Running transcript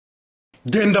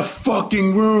Get in the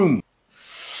fucking room!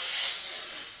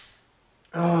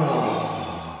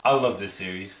 I love this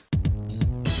series.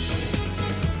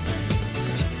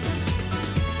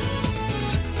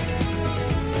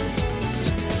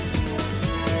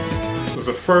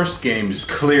 The first game is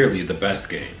clearly the best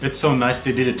game. It's so nice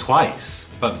they did it twice,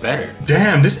 but better.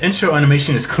 Damn, this intro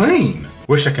animation is clean!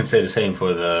 Wish I can say the same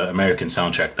for the American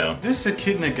soundtrack though. This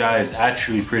Echidna guy is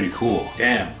actually pretty cool.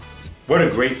 Damn, what a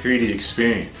great 3D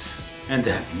experience. And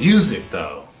that music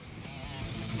though.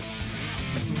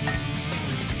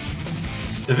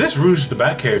 This Rouge the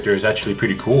Bat character is actually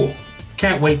pretty cool.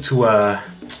 Can't wait to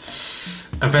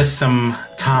invest some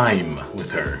time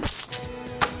with her.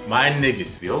 My nigga,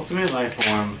 the Ultimate Life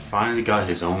Form finally got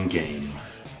his own game.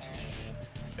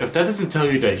 If that doesn't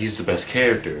tell you that he's the best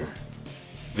character,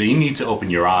 then you need to open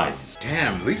your eyes.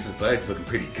 Damn, Lisa's legs looking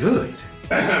pretty good.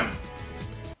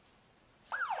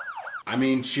 I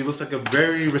mean, she looks like a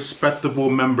very respectable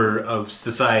member of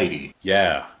society.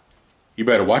 Yeah. You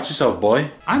better watch yourself, boy.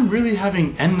 I'm really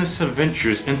having endless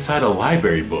adventures inside a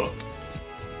library book.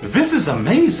 This is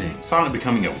amazing! Sonic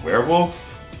becoming a werewolf?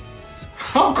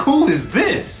 How cool is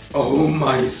this? Oh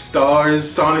my stars,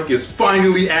 Sonic is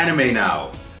finally anime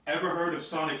now. Ever heard of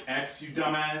Sonic X, you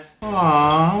dumbass?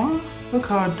 Aww, look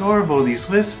how adorable these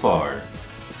wisps are.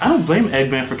 I don't blame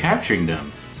Eggman for capturing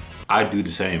them. I'd do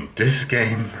the same. This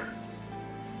game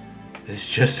is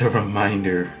just a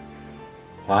reminder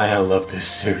why I love this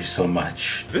series so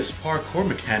much. This parkour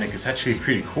mechanic is actually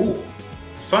pretty cool.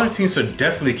 Sonic teams should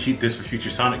definitely keep this for future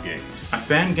Sonic games. A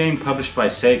fan game published by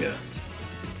Sega.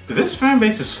 This fan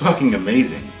base is fucking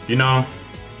amazing. You know,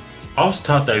 I was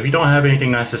taught that if you don't have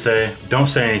anything nice to say, don't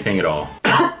say anything at all.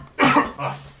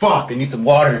 Oh fuck, I need some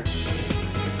water.